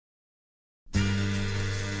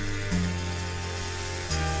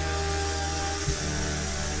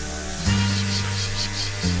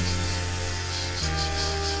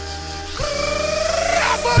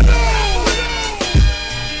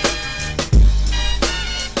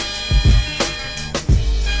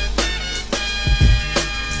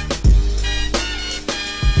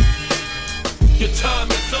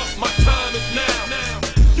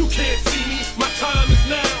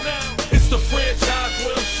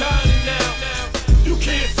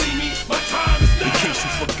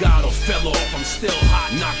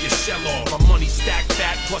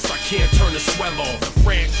plus I can't turn the swell off. The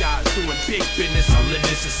franchise doing big business, I live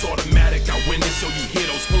this, it's automatic, I win this. So you hear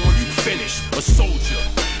those horns, you finish. A soldier,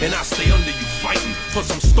 and I stay under you fighting. Plus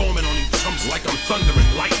I'm storming on you chumps like I'm thunder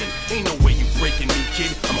and lightning. Ain't no way you breaking me,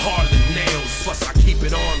 kid, I'm harder than nails. Plus I keep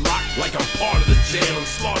it on lock like I'm part of the jail. I'm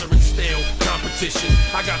slaughtering stale competition.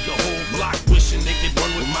 I got the whole block wishing they could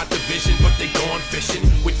run with my division, but they gone fishing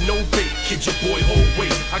with no bait. Kid, your boy hold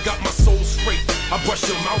weight. I got my soul straight, I brush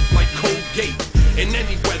your mouth like Colgate. In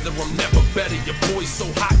any weather, I'm never better. Your boy's so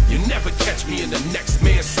hot, you never catch me in the next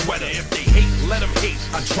man's sweater. If they hate, let them hate.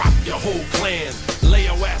 I drop your whole clan. Lay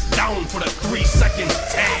your ass down for the 3-second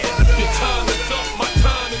tan. Your time is up, my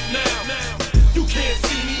time is now. You can't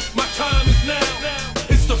see me, my time is now.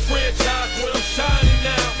 It's the franchise where I'm shining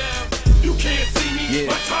now. You can't see me,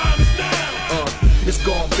 my time is now. It's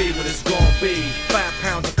gon' be what it's gon' be. 5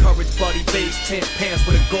 pounds of courage, buddy, base, 10 pants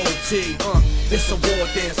with a gold tee. It's a war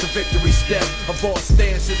dance, a victory step. A boss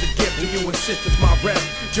stance is a gift, and you insist it's my rep.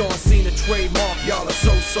 John Cena, Trademarc, y'all are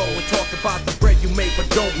so-so. And talk about the bread you make, but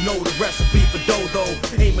don't know the recipe for dodo.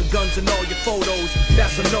 Aiming guns in all your photos,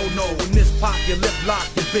 that's a no-no. In this pop, your lip lock,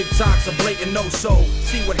 your big talks a blatant no-so.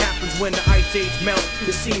 See what happens when the ice age melts.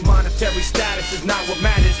 You see, monetary status is not what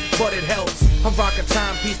matters, but it helps. I'm rocking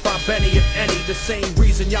Timepiece by Benny, if any. The same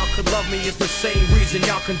reason y'all could love me is the same reason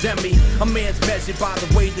y'all condemn me. A man's measured by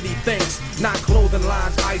the way that he thinks, not clothing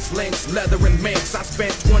lines, ice links, leather and minks. I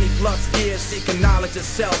spent 20 plus years seeking knowledge of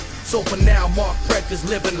self. So for now, Mark Prep is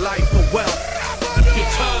living life for wealth. Your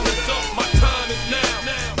time is